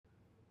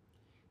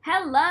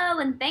Hello,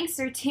 and thanks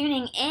for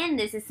tuning in.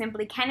 This is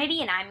Simply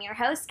Kennedy, and I'm your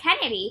host,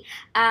 Kennedy.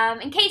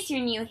 In case you're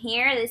new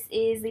here, this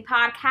is the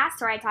podcast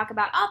where I talk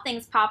about all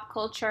things pop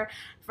culture,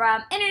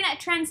 from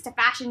internet trends to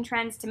fashion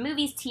trends to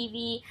movies,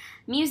 TV,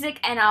 music,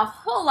 and a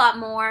whole lot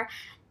more.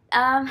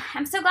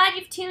 I'm so glad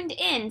you've tuned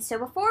in. So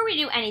before we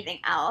do anything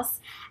else,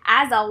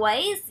 as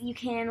always, you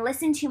can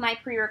listen to my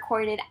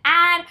pre-recorded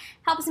ad.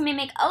 Helps me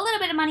make a little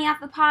bit of money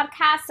off the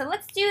podcast. So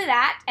let's do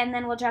that, and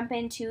then we'll jump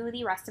into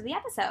the rest of the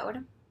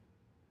episode.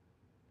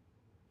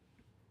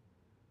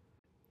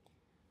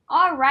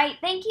 All right,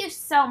 thank you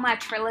so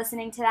much for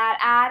listening to that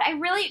ad. I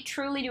really,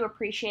 truly do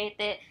appreciate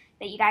that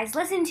you guys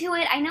listen to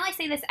it. I know I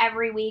say this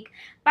every week,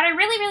 but I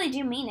really, really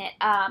do mean it.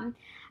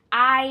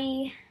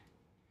 I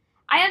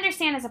I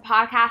understand as a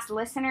podcast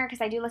listener,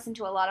 because I do listen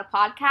to a lot of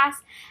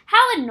podcasts,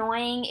 how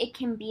annoying it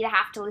can be to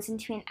have to listen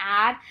to an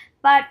ad.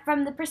 But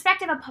from the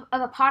perspective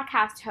of a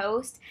podcast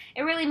host,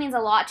 it really means a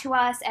lot to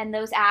us. And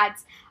those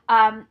ads,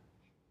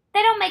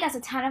 they don't make us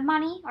a ton of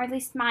money, or at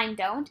least mine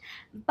don't.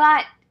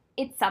 But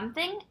it's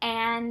something,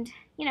 and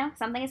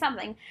something is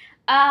something.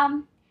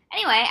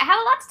 Anyway, I have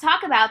a lot to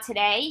talk about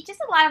today. Just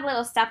a lot of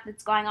little stuff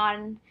that's going on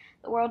in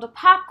the world of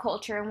pop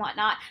culture and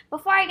whatnot.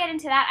 Before I get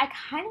into that, I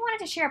kind of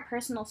wanted to share a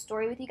personal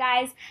story with you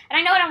guys. And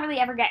I know I don't really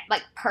ever get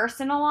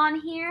personal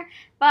on here,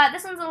 but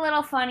this one's a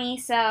little funny,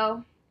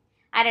 so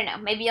I don't know.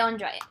 Maybe you'll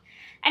enjoy it.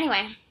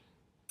 Anyway,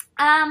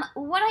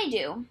 what I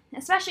do,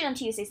 especially on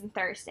Tuesdays and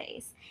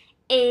Thursdays,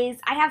 is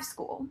I have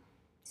school.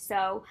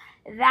 So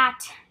that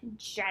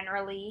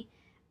generally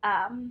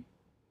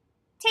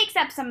takes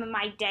up some of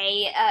my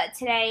day.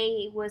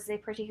 Today was a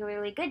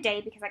particularly good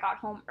day because I got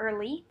home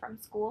early from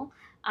school.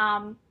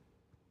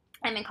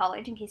 I'm in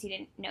college, in case you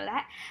didn't know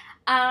that.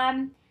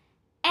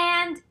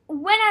 And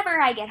whenever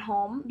I get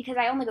home, because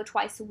I only go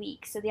twice a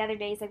week, so the other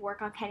days I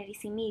work on Kennedy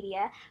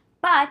Media,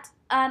 but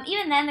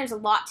even then there's a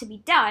lot to be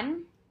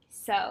done.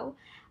 So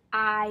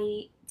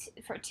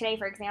for today,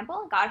 for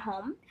example, got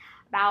home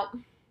about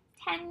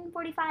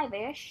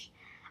 10:45-ish.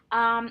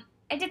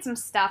 I did some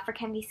stuff for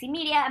Kennedy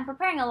Media. I'm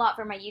preparing a lot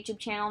for my YouTube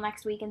channel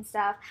next week and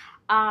stuff.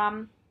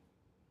 And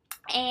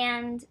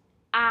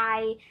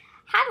I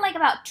had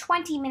about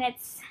 20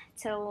 minutes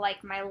to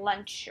my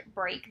lunch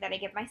break that I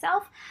give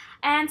myself.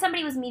 And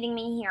somebody was meeting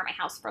me here at my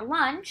house for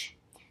lunch.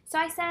 So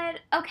I said,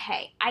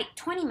 okay,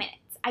 20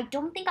 minutes. I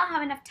don't think I'll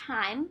have enough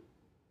time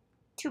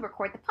to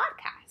record the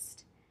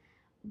podcast.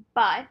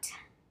 But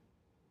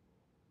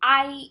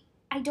I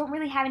don't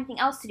really have anything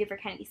else to do for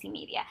Kennedy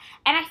Media.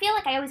 And I feel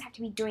like I always have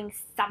to be doing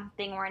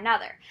something or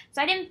another.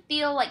 So I didn't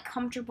feel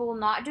comfortable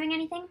not doing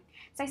anything.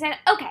 So I said,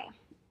 okay,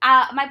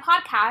 my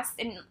podcast,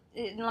 and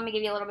let me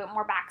give you a little bit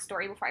more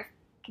backstory before I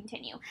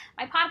continue.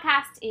 My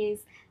podcast is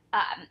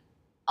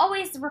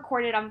always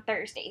recorded on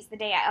Thursdays, the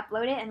day I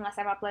upload it, unless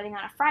I'm uploading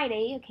on a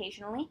Friday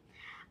occasionally.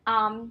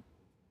 And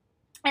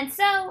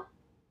so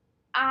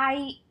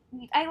I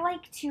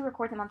like to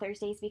record them on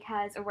Thursdays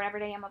or whatever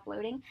day I'm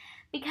uploading,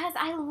 because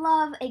I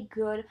love a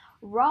good,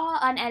 raw,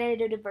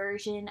 unedited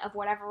version of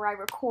whatever I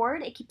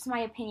record. It keeps my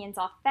opinions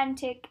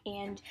authentic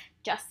and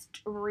just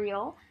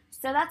real.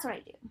 So that's what I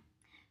do.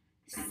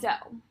 So,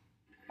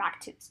 back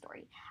to the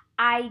story.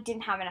 I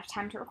didn't have enough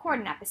time to record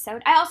an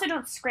episode. I also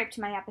don't script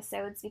my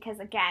episodes because,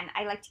 again,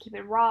 I like to keep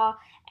it raw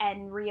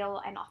and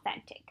real and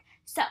authentic.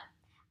 So,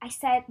 I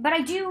said, but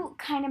I do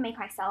kind of make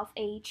myself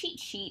a cheat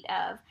sheet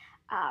of,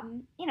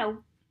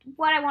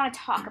 what I want to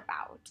talk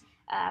about.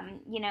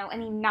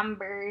 Any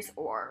numbers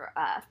or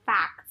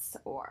facts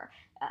or,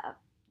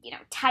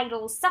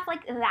 titles, stuff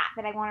like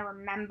that I want to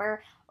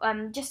remember.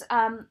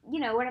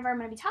 Whatever I'm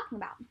going to be talking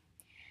about.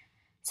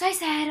 So I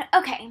said,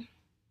 okay,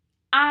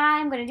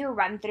 I'm going to do a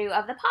run-through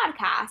of the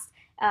podcast.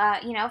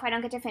 If I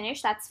don't get to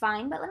finish, that's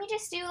fine, but let me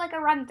just do a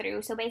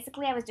run-through. So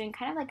basically I was doing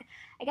kind of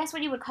I guess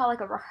what you would call a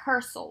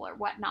rehearsal or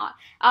whatnot.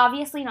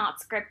 Obviously not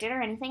scripted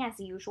or anything as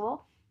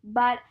usual,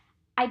 but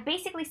I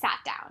basically sat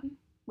down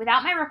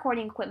without my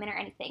recording equipment or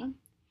anything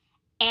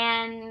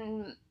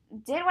and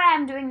did what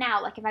I'm doing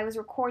now. If I was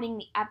recording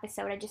the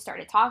episode, I just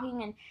started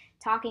talking and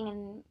talking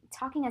and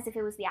talking as if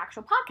it was the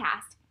actual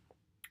podcast,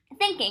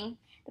 thinking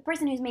the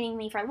person who's meeting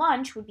me for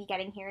lunch would be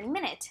getting here in a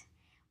minute.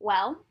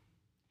 Well,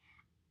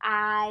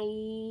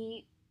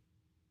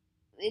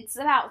 it's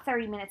about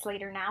 30 minutes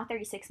later now,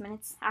 36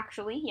 minutes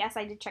actually. Yes,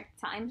 I did check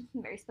the time,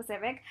 very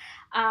specific.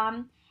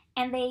 And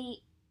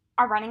they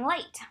are running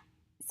late.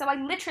 So I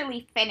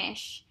literally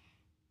finish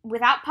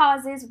without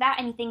pauses, without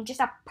anything, just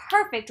a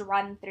perfect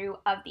run through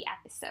of the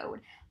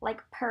episode.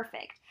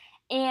 Perfect.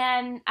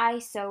 And I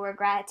so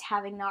regret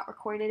having not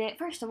recorded it.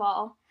 First of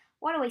all,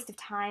 what a waste of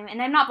time.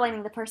 And I'm not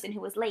blaming the person who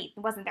was late. It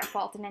wasn't their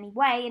fault in any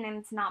way, and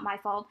it's not my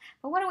fault.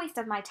 But what a waste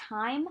of my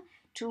time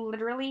to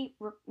literally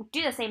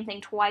do the same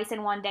thing twice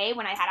in one day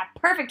when I had a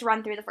perfect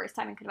run through the first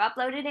time and could have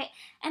uploaded it.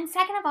 And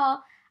second of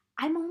all,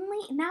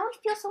 now I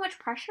feel so much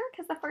pressure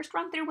because the first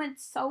run through went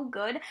so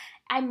good.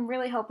 I'm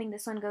really hoping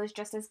this one goes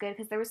just as good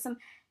because there was some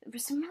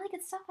really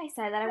good stuff I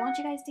said that I want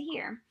you guys to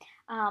hear.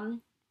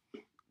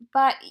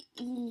 But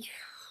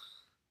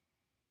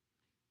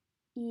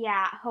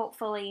yeah,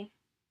 hopefully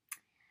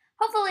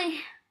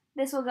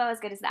this will go as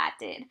good as that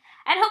did.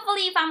 And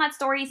hopefully you found that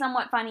story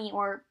somewhat funny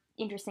or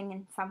interesting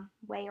in some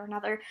way or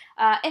another.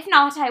 If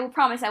not, I will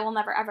promise I will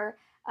never ever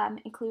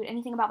include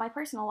anything about my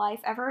personal life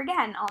ever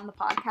again on the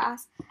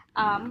podcast.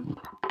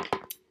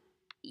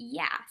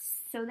 Yeah,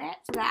 so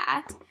that's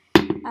that.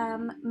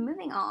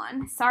 Moving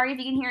on. Sorry if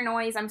you can hear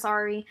noise, I'm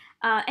sorry.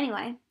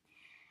 Anyway,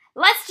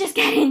 let's just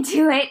get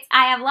into it.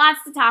 I have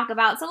lots to talk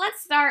about. So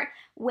let's start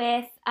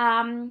with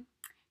Kevin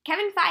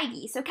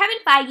Feige. So Kevin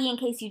Feige, in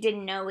case you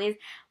didn't know,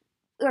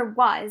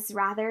 was,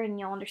 and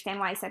you'll understand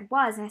why I said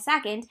was in a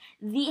second,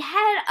 the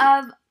head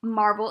of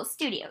Marvel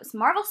Studios.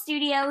 Marvel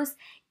Studios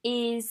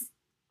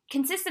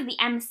consists of the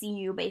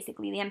MCU,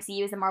 basically. The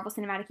MCU is the Marvel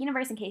Cinematic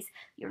Universe, in case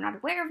you're not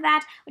aware of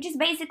that, which is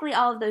basically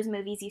all of those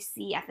movies you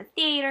see at the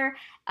theater,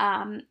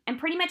 and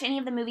pretty much any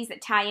of the movies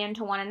that tie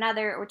into one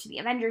another or to the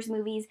Avengers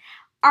movies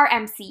are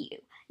MCU.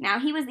 Now,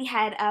 he was the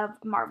head of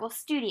Marvel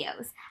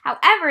Studios.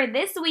 However,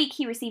 this week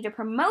he received a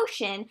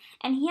promotion,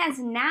 and he has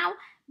now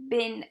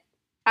been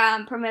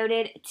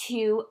promoted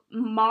to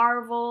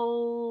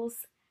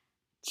Marvel's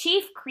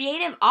Chief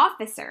Creative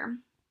Officer.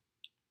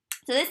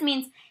 So this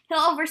means he'll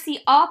oversee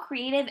all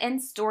creative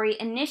and story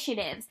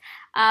initiatives.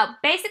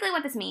 Basically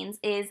what this means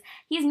is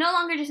he's no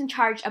longer just in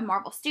charge of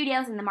Marvel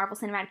Studios and the Marvel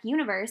Cinematic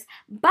Universe,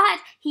 but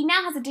he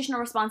now has additional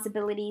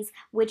responsibilities,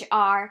 which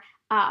are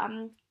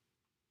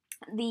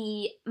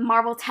the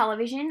Marvel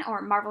Television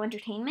or Marvel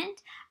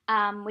Entertainment,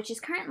 which is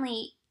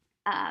currently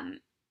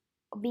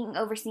being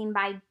overseen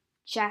by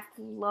Jeff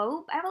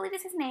Loeb, I believe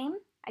is his name.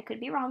 I could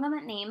be wrong on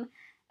that name,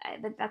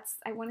 but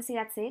I want to say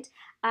that's it.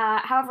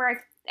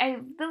 However, I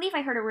believe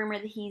I heard a rumor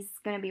that he's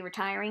going to be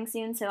retiring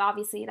soon, so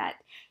obviously that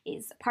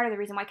is part of the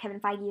reason why Kevin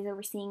Feige is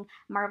overseeing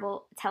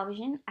Marvel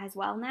Television as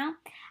well now.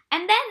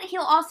 And then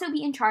he'll also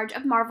be in charge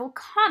of Marvel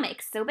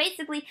Comics, so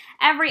basically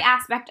every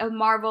aspect of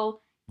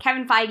Marvel,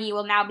 Kevin Feige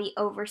will now be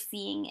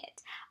overseeing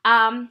it.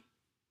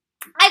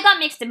 I've got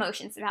mixed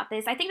emotions about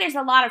this. I think there's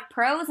a lot of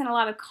pros and a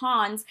lot of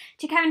cons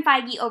to Kevin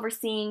Feige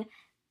overseeing,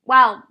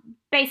 well,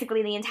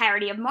 basically the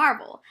entirety of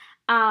Marvel.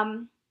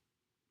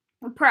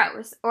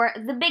 Pros, or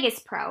the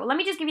biggest pro. Let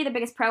me just give you the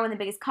biggest pro and the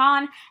biggest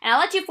con, and I'll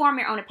let you form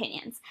your own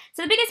opinions.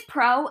 So the biggest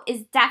pro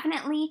is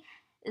definitely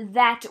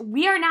that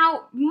we are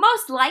now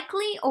most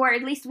likely, or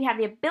at least we have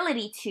the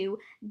ability to,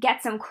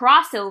 get some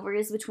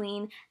crossovers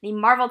between the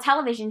Marvel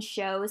television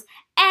shows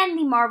and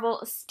the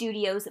Marvel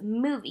Studios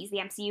movies, the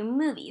MCU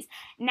movies.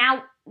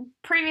 Now,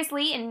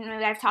 previously, and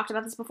I've talked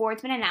about this before,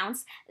 it's been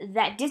announced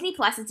that Disney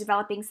Plus is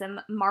developing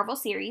some Marvel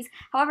series.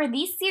 However,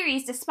 these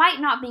series, despite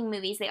not being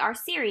movies, they are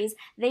series,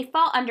 they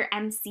fall under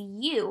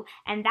MCU,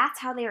 and that's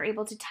how they are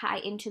able to tie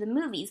into the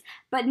movies.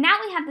 But now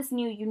we have this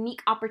new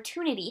unique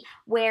opportunity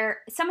where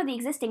some of the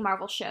existing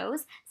Marvel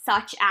shows,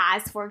 such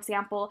as, for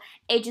example,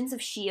 Agents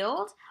of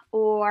S.H.I.E.L.D.,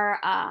 or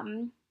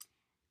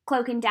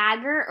Cloak and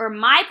Dagger, or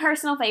my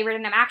personal favorite,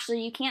 and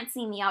you can't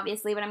see me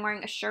obviously, but I'm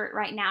wearing a shirt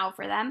right now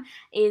for them,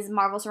 is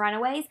Marvel's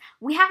Runaways.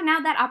 We have now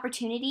that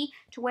opportunity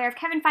to where if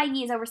Kevin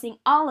Feige is overseeing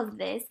all of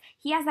this,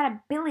 he has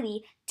that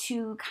ability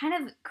to kind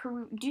of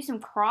do some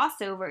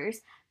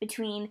crossovers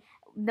between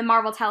the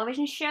Marvel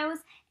television shows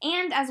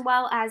and as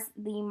well as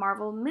the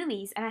Marvel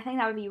movies, and I think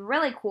that would be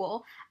really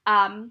cool.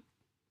 What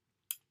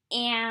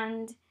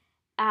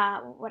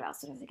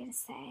else was I going to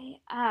say?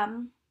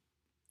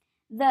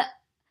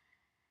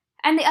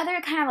 The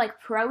other kind of like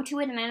pro to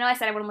it, and I know I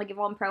said I would only give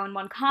one pro and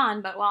one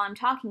con, but while I'm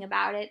talking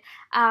about it,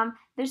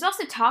 there's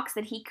also talks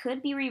that he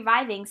could be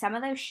reviving some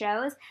of those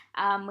shows.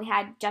 We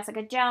had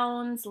Jessica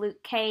Jones,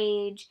 Luke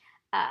Cage,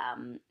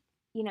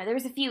 there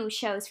was a few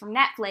shows from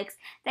Netflix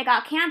that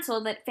got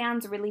canceled that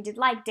fans really did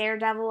like.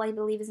 Daredevil, I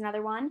believe, is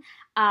another one.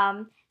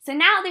 So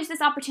now there's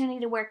this opportunity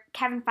to where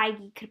Kevin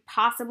Feige could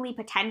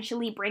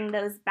potentially bring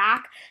those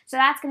back. So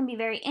that's going to be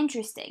very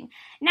interesting.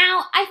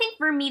 Now, I think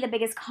for me the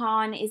biggest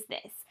con is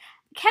this.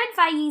 Kevin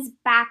Feige's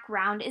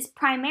background is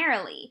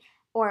primarily,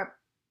 or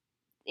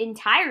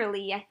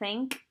entirely, I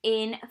think,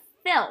 in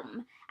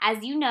film.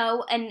 As you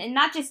know, and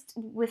not just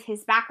with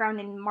his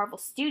background in Marvel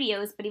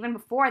Studios, but even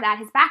before that,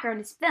 his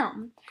background is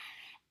film.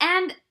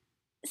 And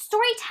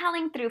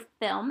storytelling through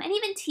film, and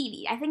even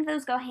TV, I think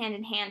those go hand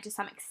in hand to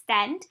some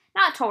extent,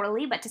 not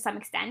totally, but to some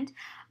extent,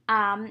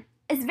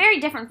 is very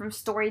different from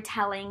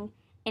storytelling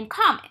in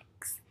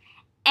comics.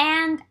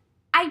 And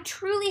I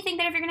truly think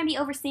that if you're going to be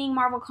overseeing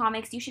Marvel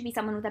Comics, you should be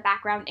someone with a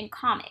background in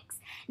comics.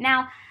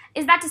 Now,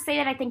 is that to say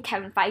that I think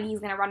Kevin Feige is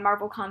going to run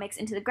Marvel Comics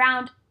into the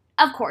ground?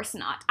 Of course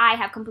not. I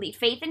have complete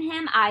faith in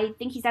him. I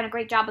think he's done a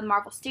great job with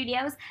Marvel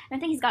Studios, and I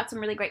think he's got some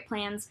really great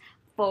plans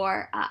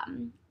for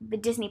the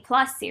Disney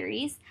Plus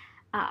series,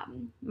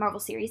 Marvel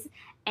series,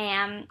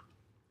 and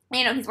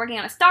he's working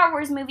on a Star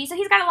Wars movie, so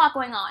he's got a lot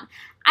going on.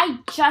 I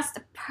just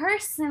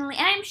personally,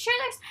 and I'm sure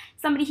there's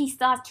somebody he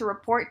still has to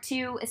report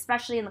to,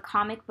 especially in the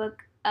comic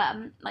book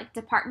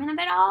department of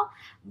it all,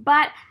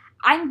 but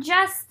I'm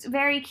just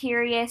very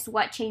curious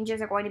what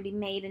changes are going to be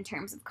made in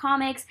terms of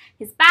comics.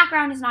 His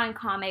background is not in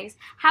comics.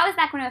 How is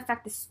that going to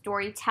affect the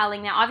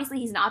storytelling? Now, obviously,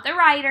 he's not the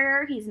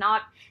writer. He's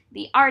not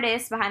the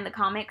artist behind the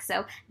comics,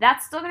 so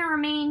that's still going to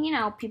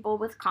remain, people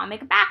with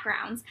comic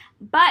backgrounds.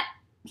 But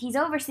he's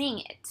overseeing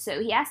it.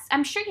 So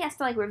I'm sure he has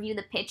to like review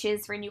the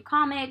pitches for new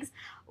comics,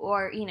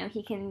 or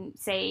he can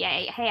say,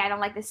 hey, I don't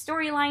like this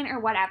storyline or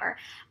whatever.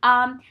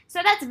 So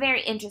that's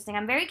very interesting.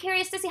 I'm very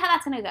curious to see how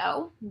that's gonna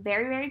go.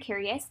 Very, very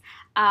curious.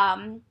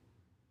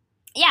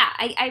 Yeah,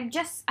 I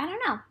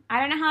don't know. I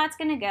don't know how it's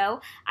gonna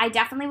go. I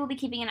definitely will be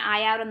keeping an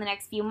eye out on the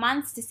next few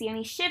months to see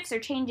any shifts or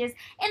changes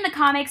in the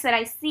comics that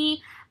I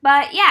see.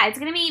 But yeah, it's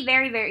gonna be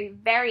very, very,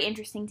 very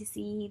interesting to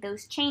see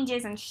those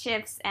changes and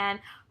shifts, and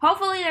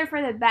hopefully they're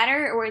for the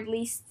better, or at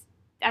least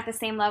at the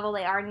same level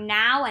they are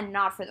now and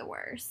not for the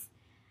worse.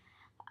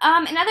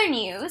 In other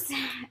news,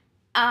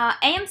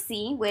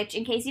 AMC, which,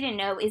 in case you didn't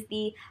know, is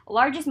the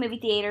largest movie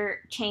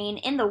theater chain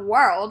in the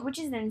world, which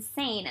is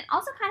insane and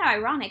also kind of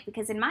ironic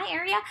because in my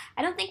area,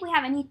 I don't think we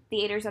have any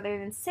theaters other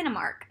than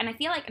Cinemark, and I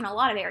feel like in a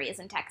lot of areas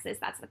in Texas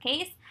that's the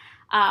case.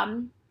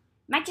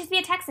 Might just be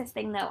a Texas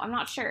thing, though. I'm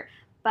not sure.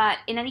 But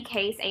in any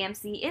case,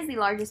 AMC is the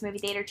largest movie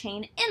theater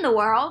chain in the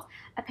world,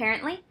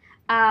 apparently.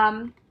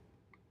 And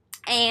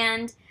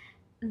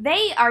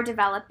they are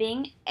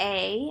developing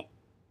a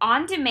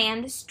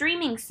on-demand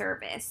streaming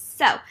service.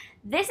 So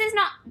this is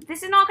not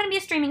going to be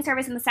a streaming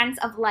service in the sense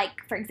of,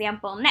 like, for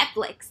example,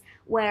 Netflix,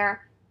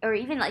 or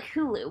even like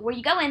Hulu, where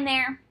you go in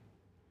there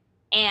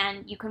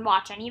and you can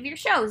watch any of your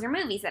shows or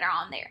movies that are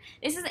on there.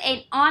 This is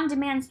an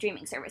on-demand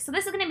streaming service. So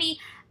this is going to be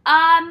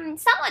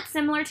somewhat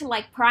similar to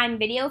like Prime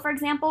Video, for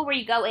example, where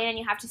you go in and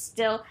you have to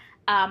still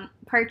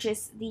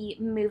purchase the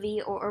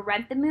movie or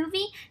rent the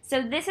movie.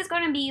 So this is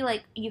going to be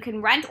like you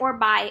can rent or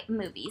buy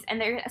movies, and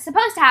they're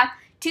supposed to have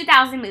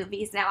 2,000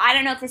 movies. Now, I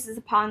don't know if this is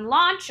upon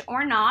launch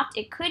or not.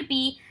 It could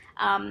be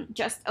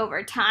just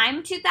over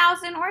time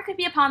 2,000, or it could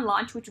be upon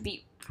launch, which would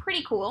be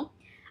pretty cool.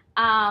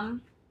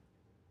 And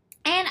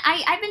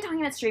I've been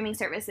talking about streaming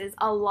services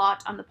a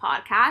lot on the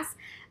podcast.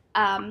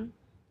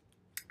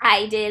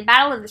 I did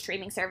Battle of the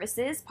Streaming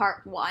Services,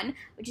 Part 1,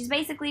 which is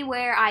basically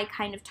where I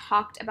kind of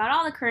talked about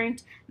all the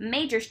current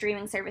major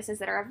streaming services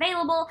that are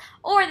available,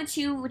 or the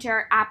two, which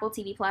are Apple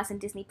TV Plus and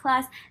Disney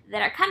Plus,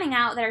 that are coming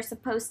out that are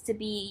supposed to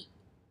be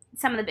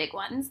some of the big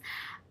ones.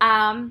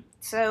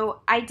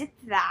 So I did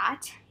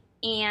that,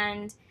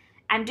 and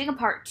I'm doing a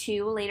Part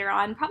 2 later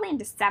on, probably in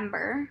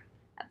December,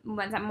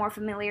 once I'm more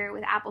familiar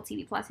with Apple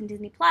TV Plus and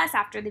Disney Plus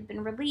after they've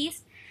been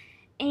released.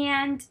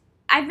 And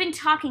I've been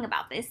talking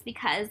about this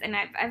because, and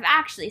I've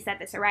actually said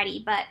this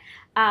already, but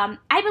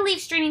I believe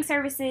streaming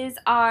services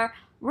are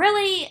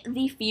really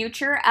the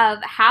future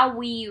of how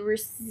we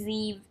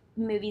receive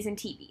movies and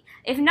TV.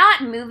 If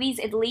not movies,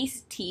 at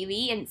least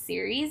TV and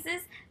series,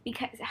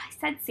 because I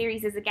said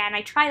series again.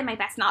 I tried my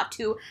best not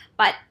to,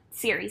 but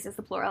series is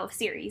the plural of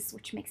series,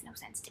 which makes no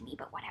sense to me,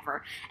 but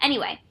whatever.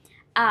 Anyway,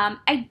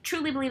 I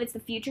truly believe it's the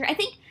future. I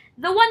think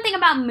the one thing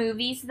about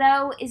movies,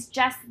 though, is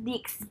just the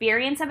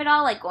experience of it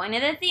all, like going to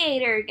the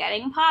theater,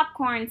 getting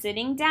popcorn,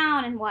 sitting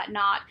down, and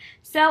whatnot.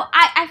 So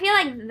I feel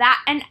like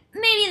that, and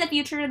maybe in the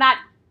future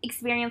that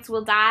experience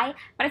will die,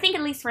 but I think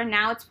at least for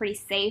now it's pretty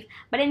safe.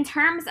 But in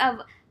terms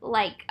of,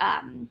 like,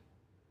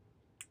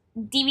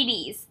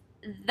 DVDs,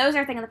 those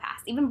are a thing of the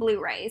past, even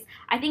Blu-rays.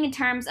 I think in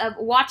terms of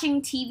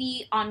watching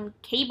TV on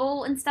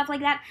cable and stuff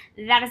like that,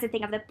 that is a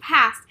thing of the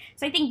past.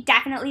 So I think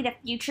definitely the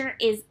future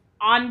is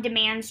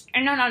on-demand,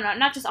 no,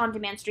 not just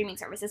on-demand streaming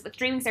services, but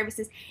streaming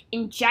services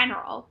in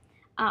general.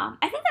 I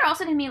think they're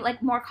also going to be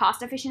like more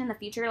cost-efficient in the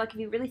future. Like if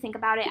you really think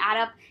about it, add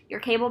up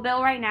your cable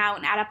bill right now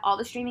and add up all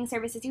the streaming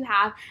services you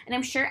have, and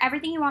I'm sure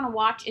everything you want to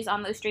watch is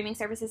on those streaming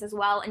services as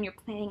well, and you're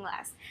paying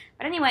less.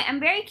 But anyway, I'm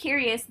very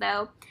curious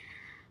though.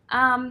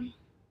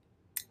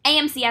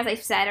 AMC, as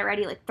I've said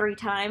already like 3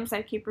 times,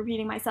 I keep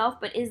repeating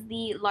myself, but is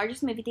the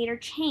largest movie theater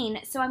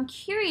chain. So I'm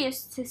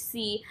curious to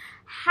see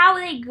how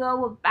they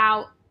go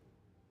about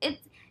it.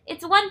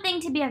 It's one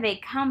thing to be a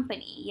big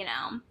company, you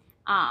know,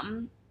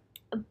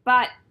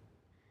 but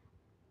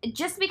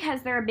just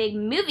because they're a big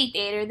movie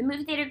theater, the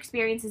movie theater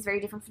experience is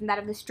very different from that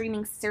of the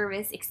streaming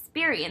service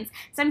experience.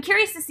 So I'm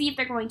curious to see if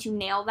they're going to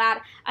nail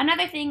that.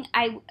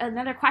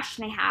 Another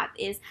question I have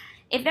is,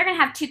 if they're going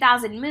to have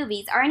 2,000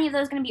 movies, are any of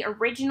those going to be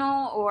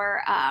original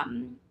or,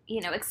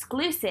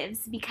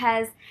 exclusives?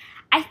 Because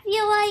I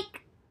feel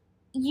like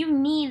you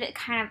need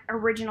kind of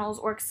originals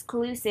or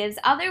exclusives.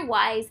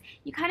 Otherwise,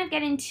 you kind of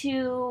get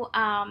into,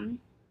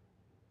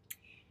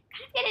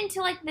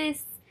 like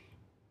this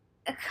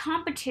a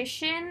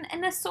competition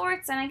in the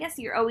sorts, and I guess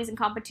you're always in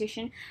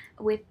competition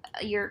with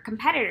your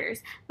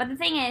competitors. But the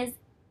thing is,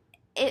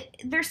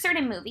 there's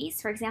certain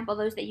movies, for example,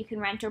 those that you can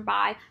rent or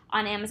buy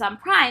on Amazon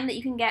Prime that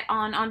you can get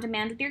on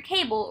demand with your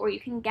cable, or you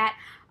can get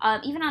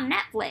even on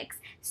Netflix.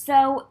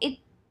 So if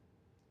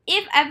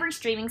every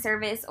streaming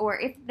service, or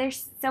if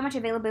there's so much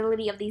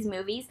availability of these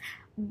movies,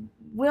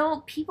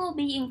 will people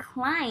be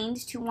inclined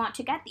to want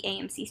to get the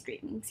AMC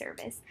streaming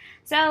service?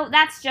 So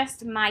that's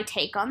just my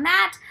take on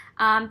that.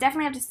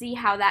 Definitely have to see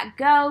how that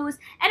goes.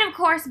 And of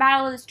course,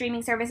 Battle of the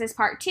Streaming Services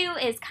Part 2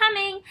 is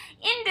coming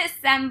in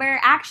December.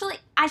 Actually,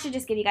 I should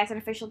just give you guys an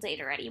official date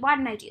already. Why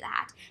didn't I do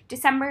that?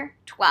 December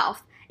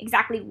 12th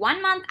exactly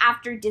 1 month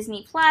after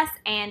Disney Plus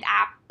and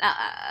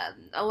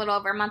a little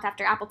over a month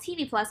after Apple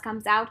TV Plus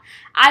comes out,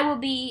 I will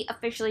be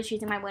officially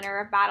choosing my winner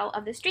of Battle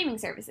of the Streaming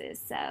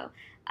Services. So,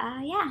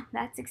 yeah,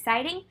 that's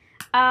exciting.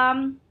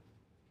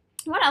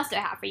 What else do I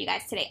have for you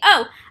guys today?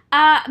 Oh,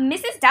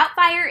 Mrs.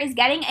 Doubtfire is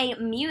getting a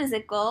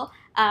musical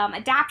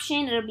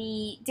adaptation. It'll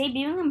be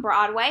debuting on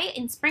Broadway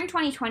in spring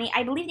 2020.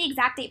 I believe the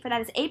exact date for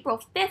that is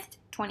April 5th,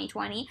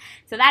 2020.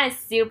 So that is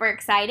super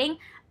exciting.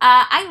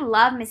 I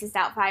love Mrs.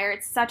 Doubtfire.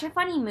 It's such a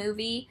funny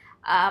movie.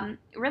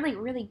 Really,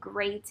 really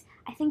great.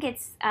 I think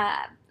it's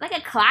like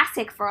a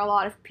classic for a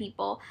lot of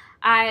people.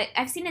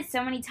 I've seen it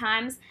so many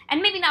times,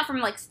 and maybe not from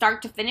like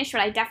start to finish,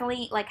 but I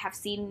definitely like have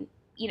seen.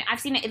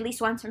 I've seen it at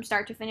least once from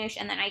start to finish,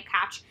 and then I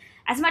catch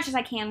as much as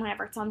I can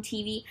whenever it's on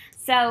TV.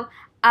 So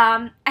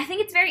I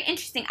think it's very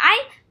interesting.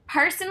 I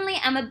personally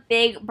am a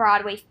big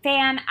Broadway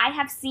fan. I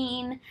have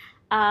seen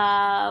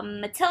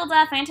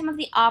Matilda, Phantom of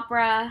the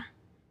Opera,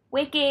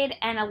 Wicked,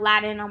 and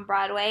Aladdin on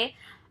Broadway.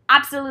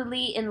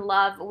 Absolutely in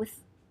love with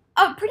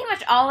pretty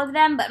much all of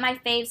them, but my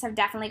faves have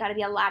definitely got to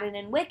be Aladdin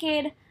and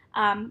Wicked.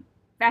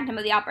 Phantom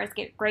of the Opera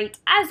is great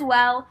as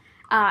well,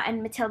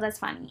 and Matilda's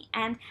funny.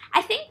 And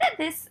I think that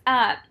this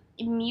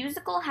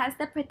musical has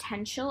the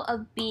potential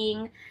of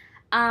being,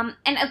 and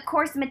of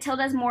course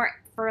Matilda's more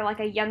for like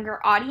a younger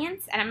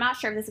audience, and I'm not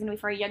sure if this is going to be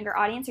for a younger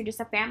audience or just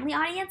a family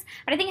audience,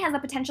 but I think it has the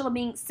potential of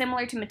being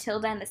similar to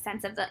Matilda in the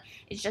sense of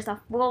it's just a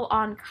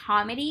full-on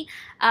comedy.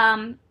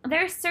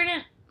 There's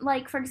certain,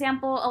 like for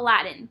example,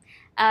 Aladdin.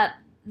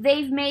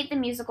 They've made the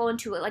musical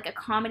into like a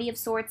comedy of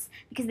sorts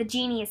because the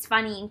genie is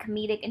funny and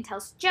comedic and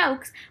tells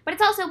jokes, but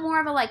it's also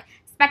more of a like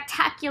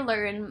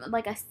spectacular and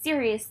like a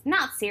serious,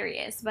 not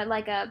serious, but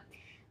like a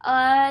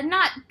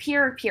not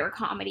pure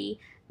comedy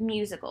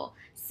musical.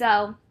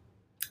 So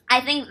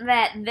I think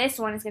that this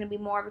one is going to be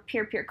more of a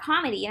pure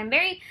comedy, and I'm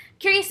very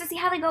curious to see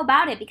how they go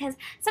about it, because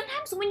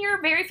sometimes when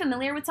you're very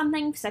familiar with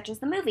something, such as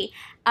the movie,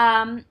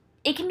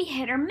 it can be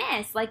hit or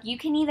miss. Like, you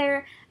can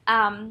either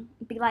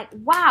be like,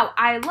 wow,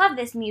 I love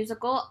this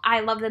musical,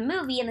 I love the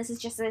movie, and this is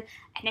just an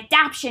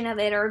adaptation of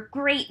it, or a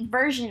great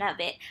version of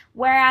it.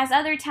 Whereas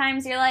other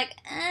times you're like,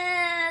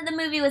 the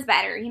movie was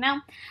better, you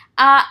know?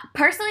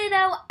 Personally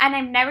though, and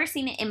I've never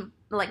seen it in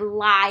like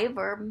live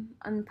or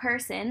in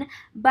person,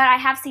 but I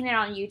have seen it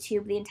on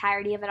YouTube, the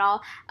entirety of it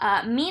all.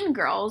 Mean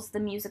Girls, the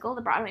musical,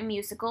 the Broadway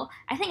musical,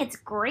 I think it's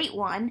a great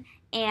one,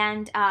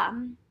 and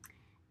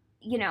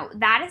you know,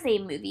 that is a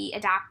movie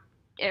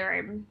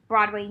or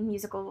Broadway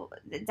musical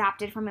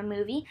adapted from a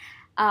movie.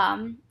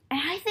 And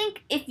I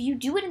think if you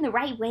do it in the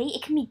right way,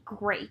 it can be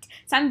great.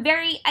 So I'm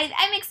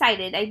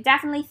excited. I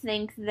definitely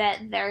think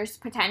that there's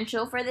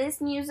potential for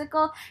this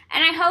musical,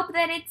 and I hope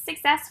that it's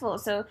successful.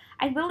 So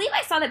I believe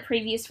I saw that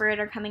previews for it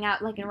are coming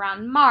out like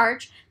around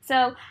March.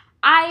 So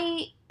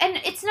and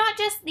it's not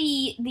just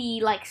the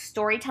like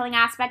storytelling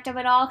aspect of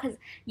it all, because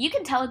you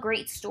can tell a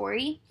great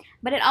story,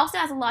 but it also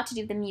has a lot to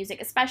do with the music,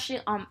 especially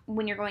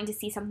when you're going to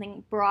see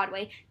something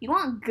Broadway. You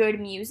want good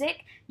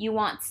music. You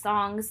want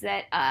songs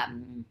that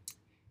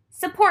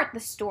support the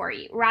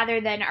story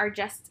rather than are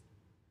just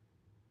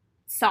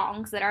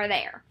songs that are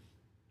there.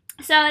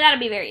 So that'll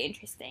be very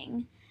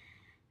interesting.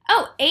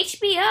 Oh,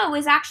 HBO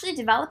is actually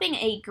developing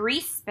a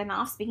Grease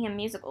spinoff, speaking of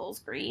musicals,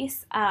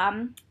 Grease,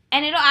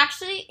 and it'll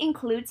actually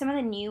include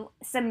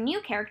some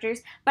new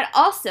characters, but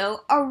also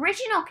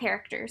original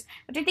characters,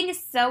 which I think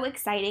is so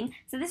exciting.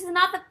 So this is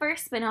not the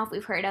first spinoff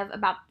we've heard of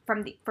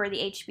for the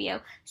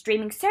HBO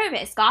streaming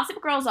service.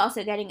 Gossip Girl is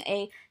also getting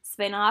a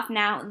spinoff.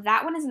 Now,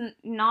 that one is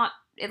not,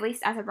 at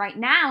least as of right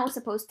now,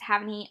 supposed to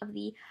have any of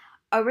the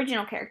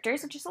original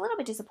characters, which is a little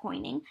bit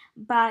disappointing,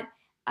 but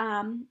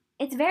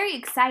it's very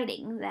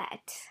exciting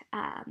that,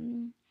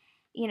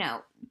 you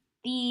know,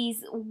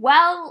 these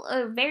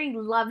very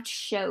loved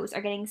shows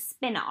are getting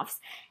spin-offs.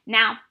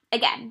 Now,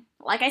 again,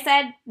 like I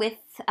said, with,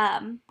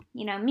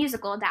 you know,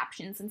 musical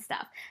adaptations and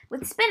stuff,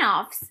 with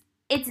spin-offs,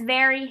 it's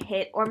very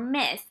hit or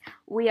miss.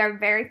 We are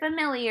very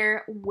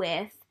familiar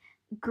with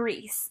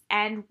Grease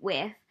and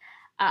with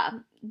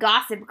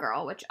Gossip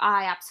Girl, which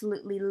I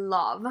absolutely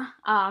love.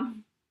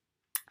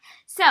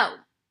 So,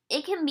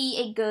 it can be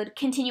a good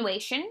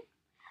continuation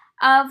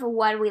of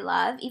what we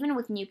love, even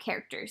with new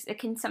characters. It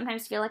can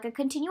sometimes feel like a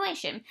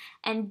continuation,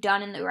 and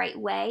done in the right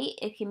way,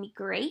 it can be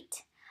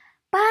great.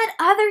 But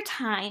other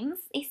times,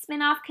 a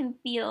spin-off can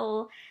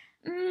feel,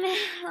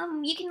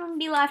 you can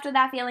be left with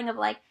that feeling of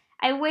like,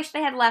 I wish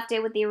they had left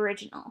it with the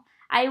original.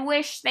 I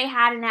wish they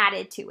hadn't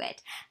added to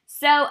it.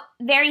 So,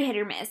 very hit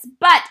or miss.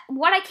 But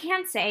what I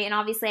can say, and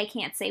obviously I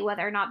can't say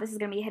whether or not this is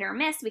going to be hit or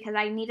miss because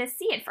I need to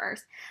see it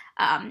first.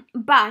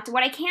 But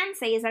what I can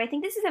say is that I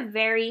think this is a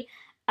very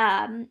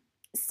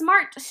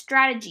smart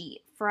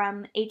strategy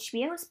from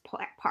HBO's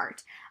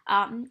part,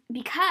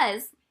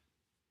 because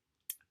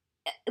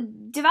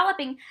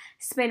developing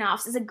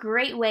spin-offs is a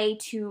great way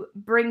to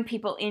bring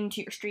people into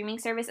your streaming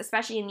service,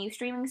 especially a new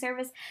streaming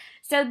service.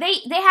 So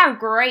they have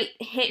great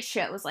hit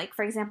shows, like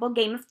for example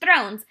Game of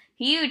Thrones,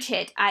 huge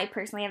hit. I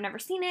personally have never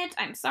seen it.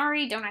 I'm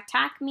sorry, don't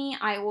attack me.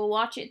 I will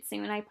watch it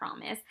soon, I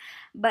promise.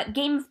 But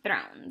Game of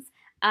Thrones,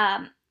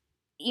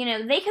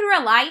 they could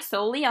rely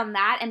solely on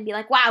that and be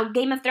like, wow,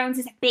 Game of Thrones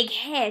is a big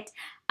hit.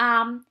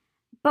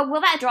 But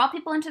will that draw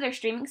people into their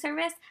streaming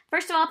service?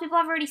 First of all, people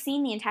have already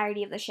seen the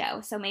entirety of the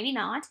show, so maybe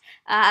not.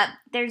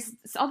 There's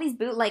all these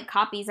bootleg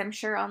copies, I'm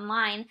sure,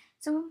 online.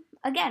 So,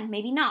 again,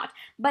 maybe not.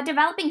 But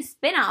developing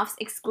spin-offs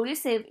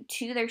exclusive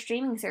to their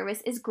streaming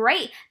service is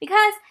great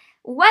because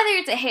whether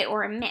it's a hit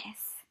or a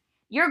miss,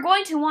 you're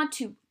going to want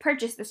to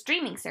purchase the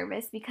streaming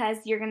service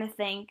because you're going to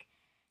think,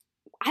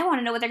 I want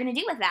to know what they're going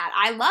to do with that.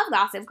 I love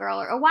Gossip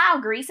Girl. Or, oh, wow,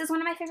 Grease is one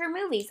of my favorite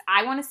movies.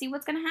 I want to see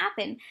what's going to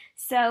happen.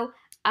 So,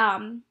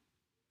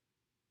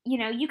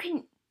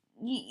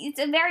 it's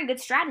a very good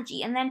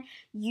strategy. And then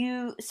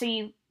you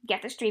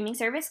get the streaming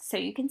service so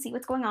you can see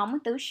what's going on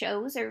with those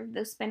shows or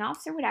those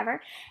spinoffs or whatever.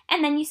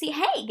 And then you see,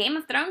 hey, Game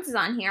of Thrones is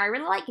on here. I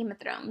really like Game of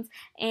Thrones.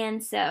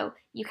 And so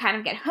you kind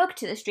of get hooked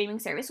to the streaming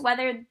service,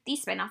 whether the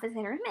spinoff is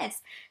hit or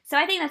miss. So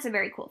I think that's a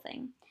very cool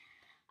thing.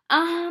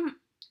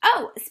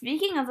 Oh,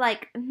 speaking of,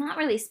 not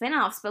really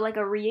spin-offs, but,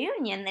 a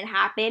reunion that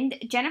happened,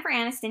 Jennifer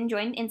Aniston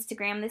joined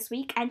Instagram this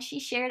week, and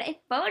she shared a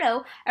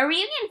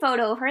reunion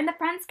photo of her and the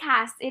Friends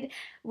cast. It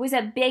was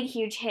a big,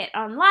 huge hit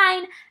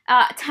online.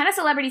 A ton of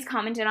celebrities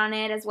commented on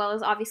it, as well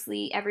as,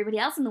 obviously, everybody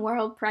else in the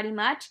world, pretty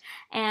much,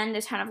 and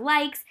a ton of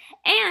likes.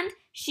 And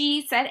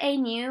she set a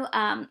new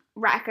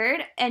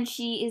record, and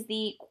she is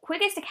the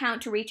quickest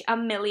account to reach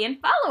 1 million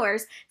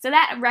followers. So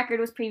that record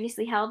was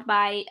previously held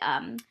by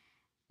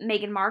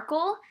Meghan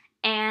Markle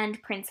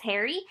and Prince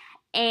Harry,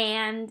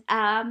 and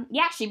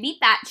she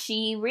beat that.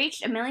 She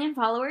reached 1 million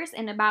followers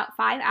in about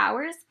 5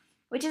 hours,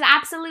 which is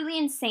absolutely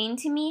insane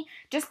to me.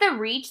 Just the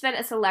reach that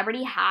a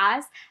celebrity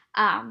has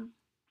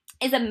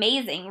is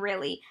amazing,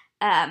 really.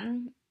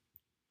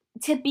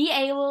 To be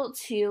able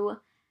to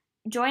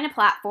join a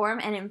platform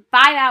and in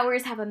 5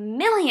 hours have 1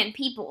 million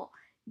people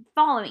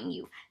following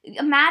you.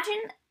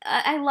 Imagine,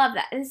 I love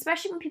that,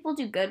 especially when people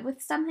do good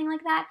with something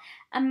like that.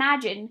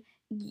 Imagine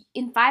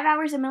in 5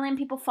 hours, 1 million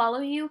people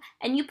follow you,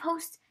 and you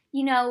post,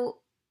 a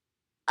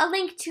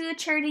link to a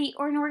charity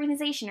or an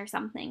organization or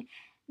something.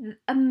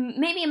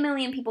 Maybe 1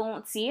 million people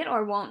won't see it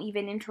or won't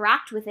even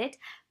interact with it,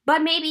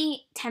 but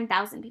maybe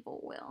 10,000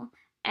 people will.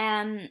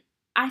 And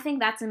I think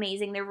that's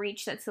amazing, the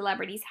reach that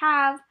celebrities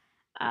have.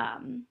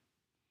 And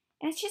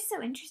it's just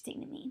so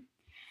interesting to me.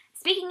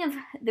 Speaking of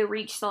the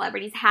reach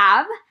celebrities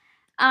have,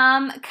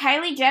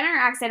 Kylie Jenner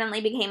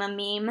accidentally became a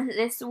meme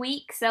this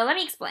week, so let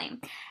me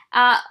explain.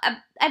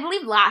 I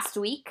believe last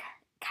week,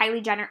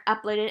 Kylie Jenner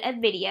uploaded a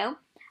video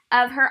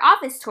of her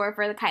office tour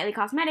for the Kylie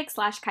Cosmetics /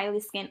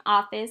 Kylie Skin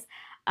office,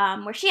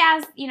 where she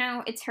has,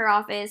 it's her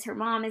office, her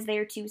mom is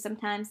there too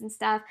sometimes and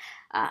stuff,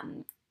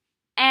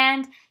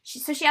 and she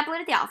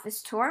uploaded the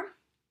office tour.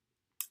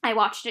 I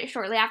watched it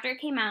shortly after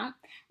it came out,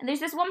 and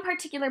there's this one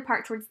particular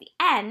part towards the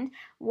end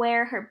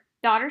where her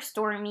daughter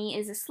Stormy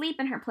is asleep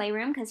in her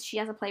playroom because she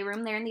has a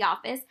playroom there in the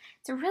office.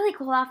 It's a really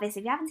cool office.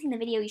 If you haven't seen the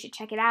video, you should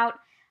check it out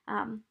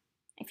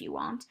if you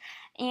want.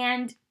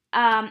 And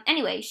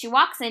anyway, she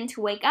walks in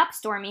to wake up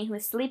Stormy, who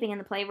is sleeping in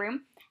the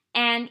playroom,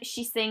 and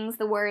she sings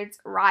the words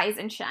 "Rise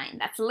and Shine."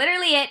 That's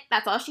literally it.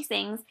 That's all she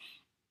sings.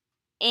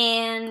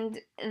 And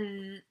I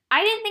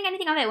didn't think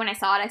anything of it when I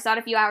saw it. I saw it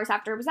a few hours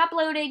after it was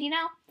uploaded,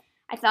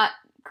 I thought,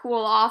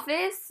 cool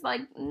office,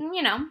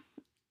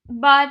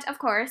 But, of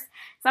course,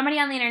 somebody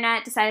on the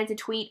internet decided to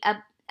tweet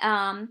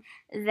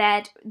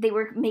that they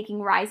were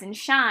making Rise and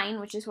Shine,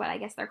 which is what I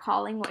guess they're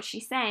calling what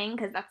she's saying,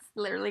 because that's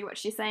literally what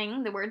she's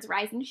saying, the words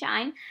Rise and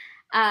Shine,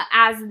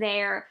 as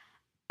their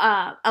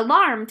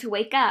alarm to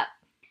wake up.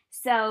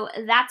 So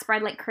that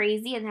spread like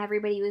crazy, and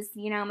everybody was,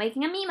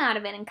 making a meme out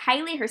of it, and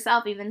Kylie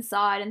herself even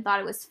saw it and thought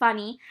it was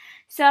funny.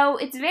 So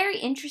it's very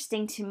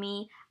interesting to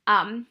me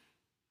how,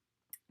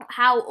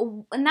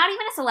 not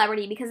even a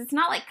celebrity, because it's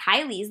not like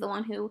Kylie's the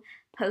one who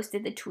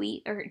posted the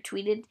tweet or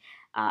tweeted.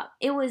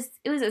 It was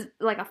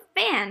a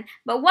fan,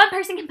 but one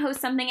person can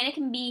post something and it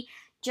can be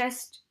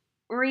just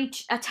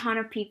reach a ton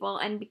of people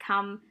and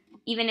become,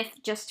 even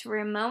if just for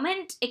a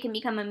moment, it can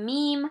become a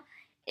meme.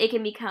 It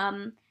can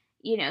become,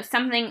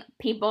 something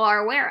people are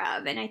aware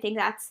of, and I think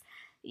that's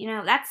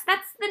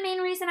the main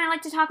reason I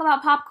like to talk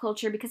about pop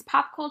culture, because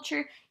pop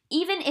culture,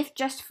 even if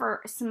just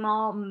for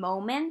small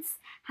moments,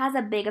 has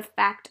a big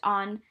effect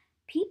on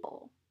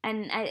people.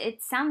 And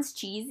it sounds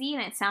cheesy,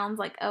 and it sounds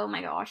like, oh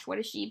my gosh, what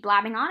is she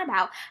blabbing on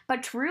about?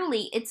 But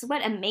truly, it's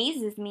what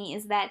amazes me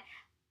is that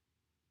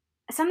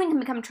something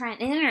can become an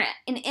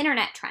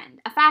internet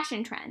trend, a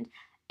fashion trend,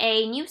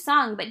 a new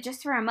song, but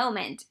just for a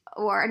moment,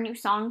 or a new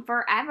song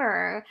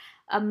forever,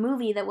 a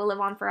movie that will live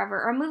on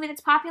forever, or a movie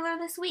that's popular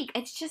this week.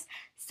 It's just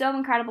so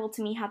incredible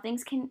to me how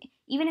things can,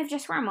 even if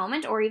just for a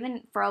moment, or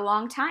even for a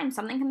long time,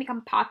 something can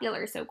become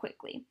popular so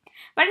quickly.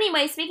 But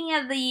anyway, speaking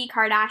of the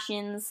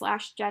Kardashians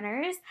 /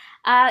 Jenners,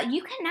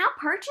 you can now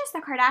purchase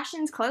the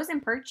Kardashians' clothes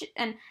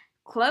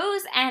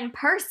and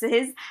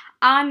purses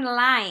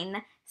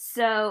online.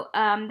 So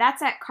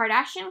that's at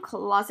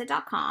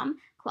KardashianCloset.com,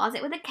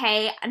 closet with a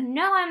K.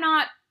 No, I'm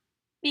not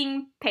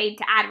being paid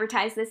to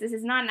advertise this. This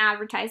is not an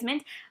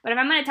advertisement, but if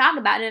I'm going to talk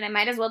about it, I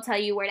might as well tell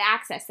you where to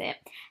access it.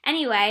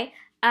 Anyway,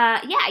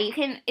 Yeah, you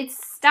can, it's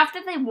stuff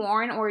that they've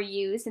worn or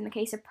used in the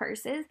case of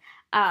purses.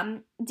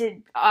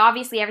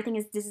 Obviously everything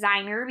is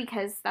designer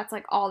because that's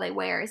like all they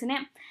wear, isn't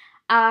it?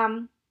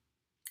 And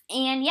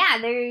yeah,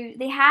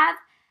 they have,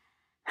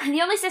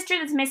 the only sister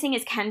that's missing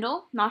is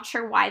Kendall. Not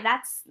sure why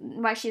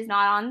she's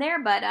not on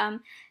there, but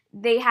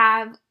they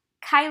have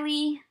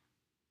Kylie,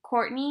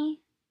 Chloe,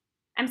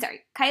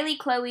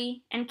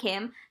 and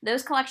Kim.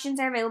 Those collections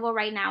are available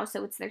right now,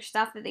 so it's their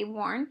stuff that they've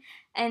worn.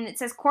 And it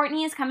says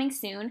Courtney is coming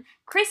soon.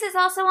 Chris is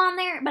also on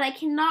there, but I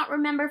cannot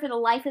remember for the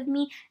life of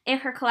me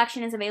if her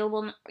collection is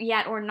available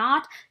yet or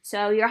not.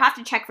 So you'll have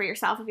to check for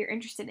yourself if you're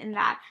interested in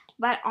that.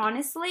 But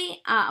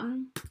honestly,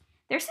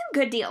 there's some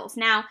good deals.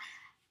 Now,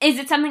 is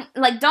it something,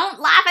 like, don't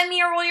laugh at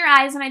me or roll your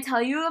eyes when I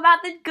tell you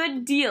about the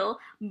good deal,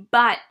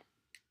 but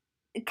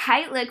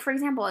Kylie, like, for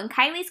example, in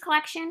Kylie's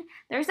collection,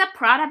 there's a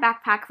Prada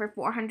backpack for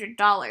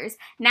 $400.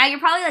 Now, you're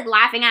probably, like,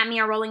 laughing at me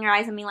or rolling your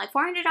eyes at me like,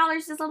 $400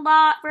 is a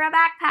lot for a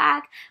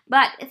backpack.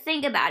 But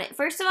think about it.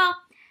 First of all,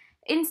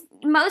 in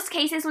most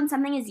cases, when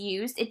something is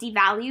used, it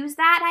devalues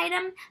that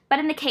item. But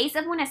in the case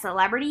of when a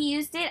celebrity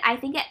used it, I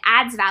think it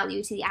adds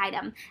value to the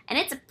item. And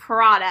it's a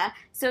Prada.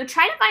 So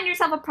try to find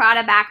yourself a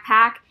Prada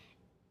backpack.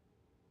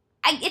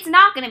 It's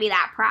not going to be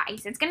that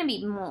price. It's going to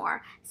be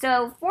more.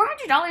 So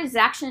 $400 is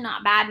actually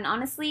not bad. And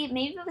honestly,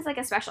 maybe if it was like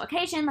a special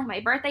occasion, like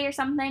my birthday or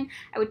something,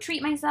 I would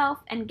treat myself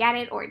and get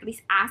it, or at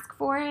least ask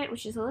for it,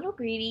 which is a little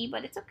greedy,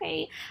 but it's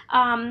okay.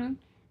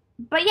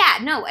 But yeah,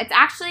 no, it's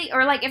actually,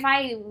 or like if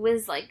I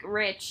was like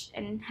rich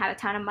and had a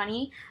ton of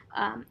money,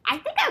 I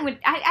think I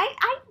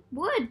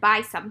would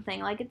buy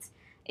something. Like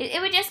it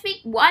would just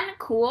be one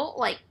cool,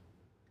 like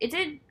it's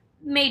a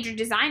major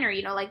designer,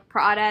 you know, like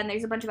Prada, and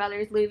there's a bunch of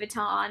others, Louis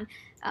Vuitton,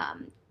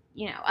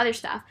 you know, other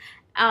stuff,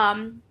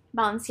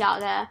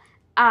 Balenciaga,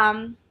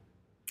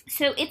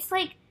 so it's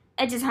like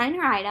a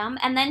designer item,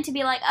 and then to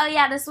be like, oh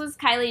yeah, this was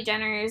Kylie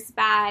Jenner's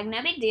bag,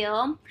 no big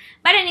deal.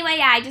 But anyway,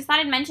 yeah, I just thought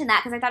I'd mention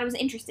that because I thought it was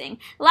interesting.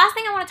 The last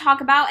thing I want to talk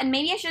about, and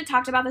maybe I should have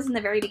talked about this in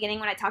the very beginning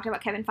when I talked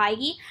about Kevin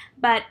Feige,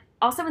 but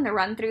also in the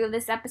run-through of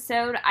this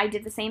episode, I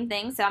did the same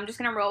thing, so I'm just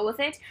going to roll with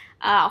it.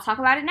 I'll talk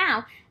about it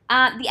now.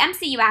 The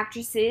MCU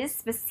actresses,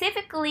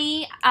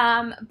 specifically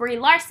Brie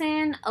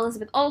Larson,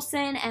 Elizabeth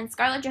Olsen, and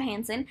Scarlett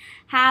Johansson,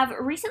 have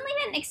recently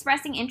been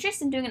expressing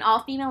interest in doing an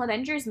all-female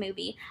Avengers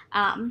movie.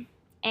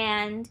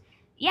 And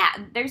yeah,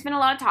 there's been a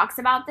lot of talks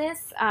about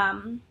this.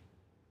 And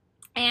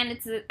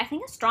it's, I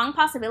think, a strong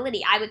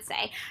possibility, I would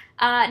say.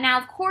 Now,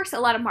 of course, a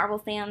lot of Marvel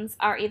fans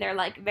are either,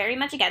 like, very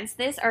much against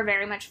this or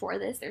very much for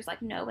this. There's,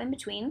 like, no in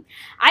between.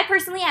 I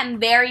personally am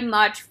very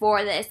much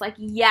for this. Like,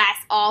 yes,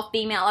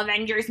 all-female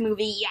Avengers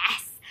movie,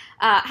 yes!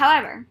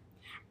 However,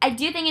 I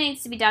do think it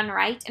needs to be done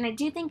right, and I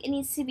do think it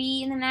needs to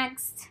be in the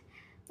next,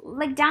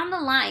 like, down the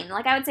line.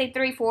 Like, I would say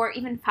 3, 4,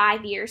 even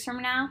 5 years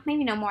from now.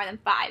 Maybe no more than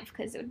 5,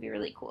 because it would be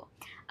really cool.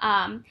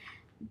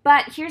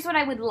 But here's what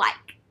I would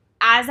like.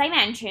 As I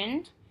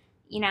mentioned,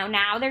 you know,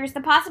 now there's the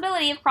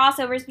possibility of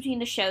crossovers between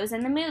the shows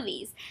and the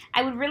movies.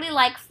 I would really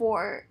like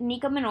for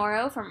Nico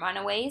Minoru from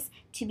Runaways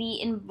to be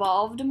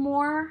involved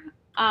more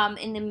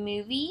in the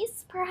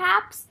movies,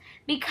 perhaps,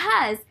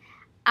 because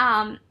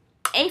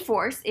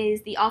A-Force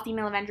is the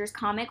all-female Avengers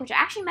comic, which I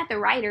actually met the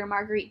writer,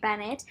 Marguerite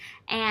Bennett,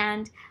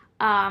 and,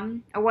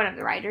 or one of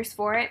the writers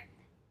for it.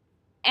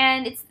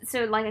 And it's,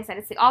 so like I said,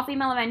 it's the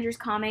all-female Avengers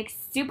comic,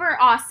 super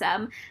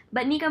awesome,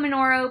 but Nico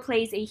Minoru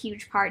plays a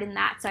huge part in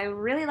that, so I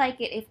really like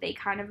it if they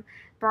kind of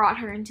brought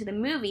her into the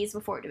movies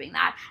before doing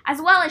that,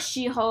 as well as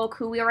She-Hulk,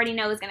 who we already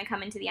know is going to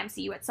come into the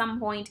MCU at some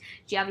point.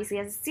 She obviously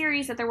has a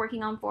series that they're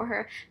working on for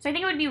her, so I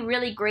think it would be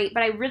really great,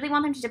 but I really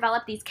want them to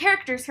develop these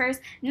characters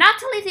first, not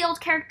to leave the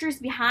old characters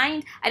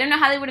behind. I don't know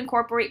how they would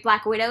incorporate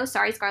Black Widow,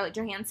 sorry Scarlett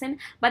Johansson,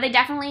 but they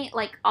definitely,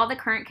 like, all the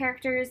current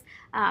characters,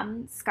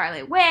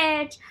 Scarlet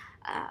Witch,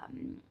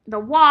 the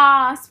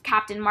Wasp,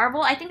 Captain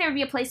Marvel, I think there would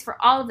be a place for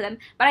all of them,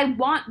 but I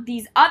want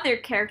these other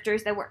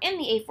characters that were in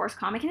the A-Force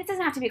comic, and it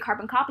doesn't have to be a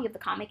carbon copy of the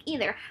comic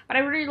either, but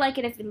I would really like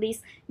it if at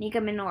least Nico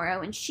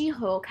Minoru and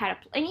She-Hulk had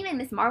and even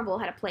Miss Marvel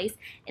had a place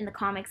in the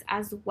comics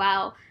as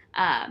well.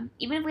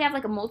 Even if we have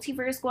like a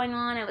multiverse going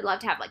on, I would love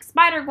to have like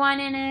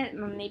Spider-Gwen in it,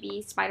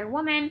 maybe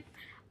Spider-Woman.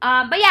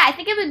 But yeah, I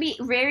think it would be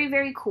very,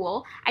 very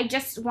cool. I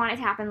just want it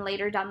to happen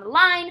later down the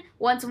line,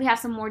 once we have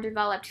some more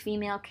developed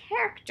female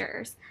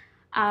characters.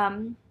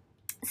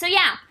 So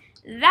yeah,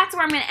 that's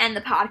where I'm going to end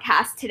the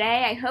podcast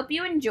today. I hope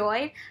you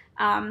enjoyed.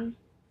 And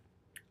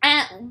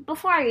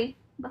before I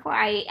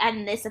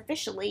end this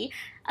officially,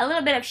 a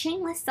little bit of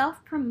shameless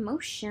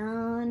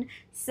self-promotion.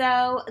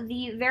 So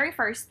the very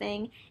first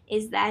thing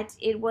is that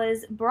it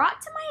was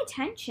brought to my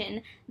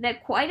attention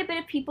that quite a bit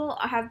of people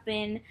have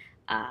been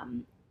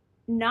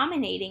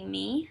nominating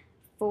me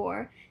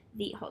for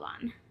the, hold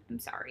on, I'm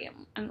sorry,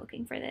 I'm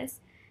looking for this.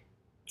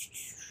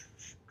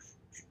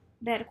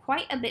 That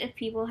quite a bit of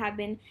people have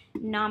been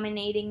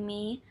nominating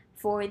me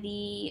for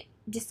the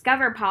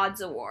Discover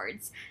Pods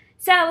Awards.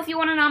 So if you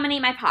want to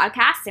nominate my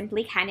podcast,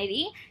 simply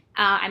Kennedy.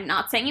 I'm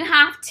not saying you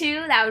have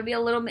to. That would be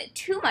a little bit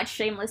too much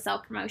shameless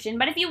self-promotion.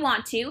 But if you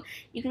want to,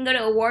 you can go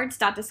to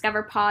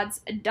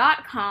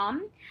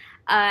awards.discoverpods.com.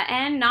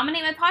 and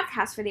nominate my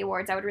podcast for the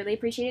awards. I would really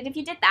appreciate it if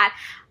you did that.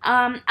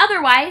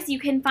 Otherwise, you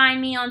can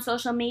find me on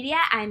social media.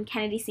 I'm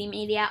Kennedy C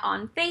Media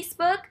on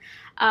Facebook.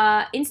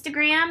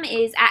 Instagram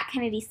is at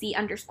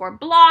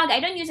KennedyC_blog. I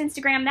don't use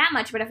Instagram that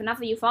much, but if enough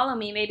of you follow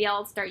me, maybe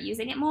I'll start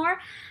using it more.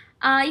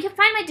 You can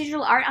find my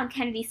digital art on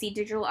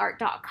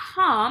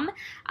KennedyCDigitalArt.com.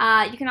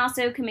 You can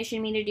also commission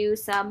me to do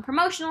some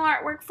promotional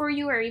artwork for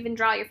you, or even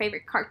draw your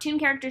favorite cartoon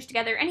characters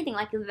together, anything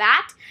like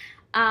that.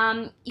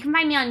 You can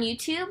find me on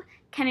YouTube,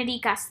 Kennedy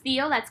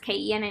Castillo, that's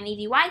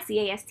KENNEDY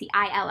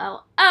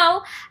CASTILLO.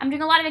 I'm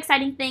doing a lot of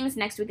exciting things.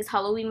 Next week is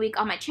Halloween week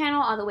on my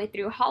channel, all the way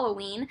through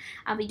Halloween.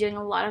 I'll be doing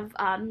a lot of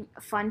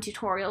fun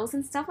tutorials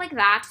and stuff like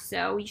that,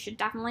 so you should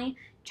definitely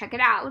check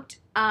it out.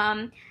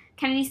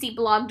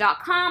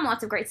 KennedyCblog.com,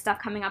 lots of great stuff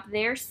coming up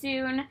there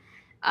soon.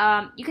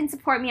 You can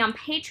support me on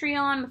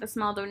Patreon with a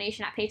small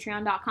donation at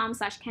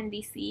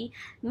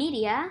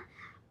patreon.com/KennedyCmedia.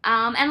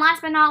 And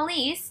last but not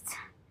least,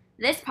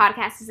 this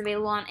podcast is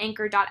available on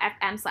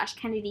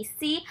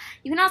anchor.fm/KennedyC.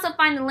 You can also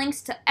find the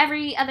links to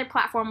every other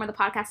platform where the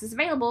podcast is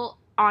available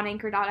on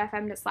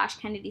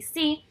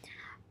anchor.fm/KennedyC.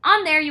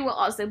 On there, you will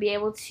also be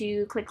able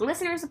to click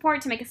listener support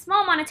to make a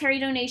small monetary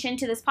donation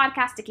to this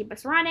podcast to keep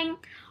us running.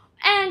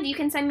 And you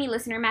can send me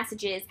listener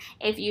messages.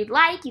 If you'd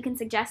like, you can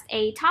suggest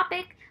a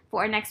topic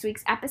for next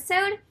week's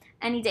episode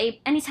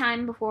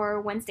anytime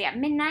before Wednesday at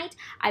midnight.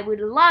 I would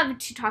love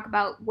to talk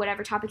about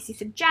whatever topics you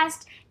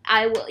suggest.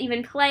 I will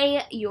even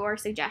play your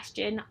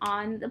suggestion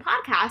on the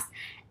podcast.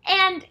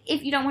 And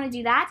if you don't want to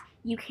do that,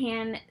 you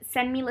can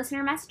send me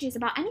listener messages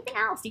about anything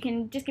else. You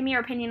can just give me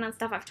your opinion on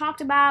stuff I've talked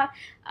about.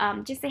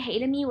 Just say hey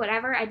to me,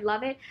 whatever. I'd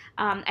love it.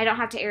 I don't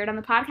have to air it on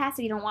the podcast if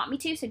you don't want me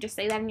to, so just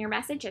say that in your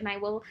message, and I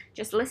will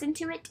just listen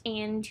to it,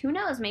 and who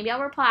knows, maybe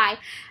I'll reply.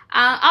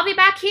 I'll be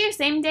back here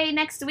same day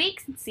next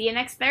week. See you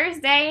next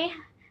Thursday.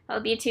 I'll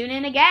be a tune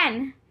in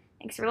again.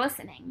 Thanks for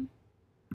listening.